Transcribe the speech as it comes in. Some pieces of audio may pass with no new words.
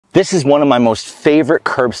This is one of my most favorite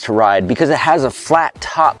curbs to ride because it has a flat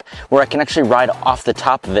top where I can actually ride off the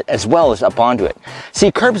top of it as well as up onto it.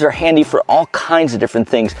 See, curbs are handy for all kinds of different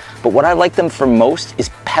things, but what I like them for most is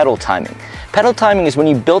pedal timing. Pedal timing is when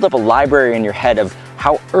you build up a library in your head of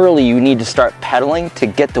how early you need to start pedaling to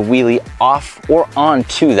get the wheelie off or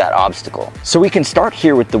onto that obstacle. So we can start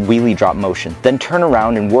here with the wheelie drop motion, then turn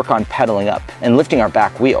around and work on pedaling up and lifting our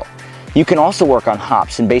back wheel. You can also work on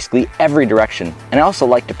hops in basically every direction, and I also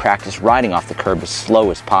like to practice riding off the curb as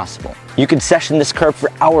slow as possible. You could session this curb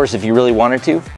for hours if you really wanted to,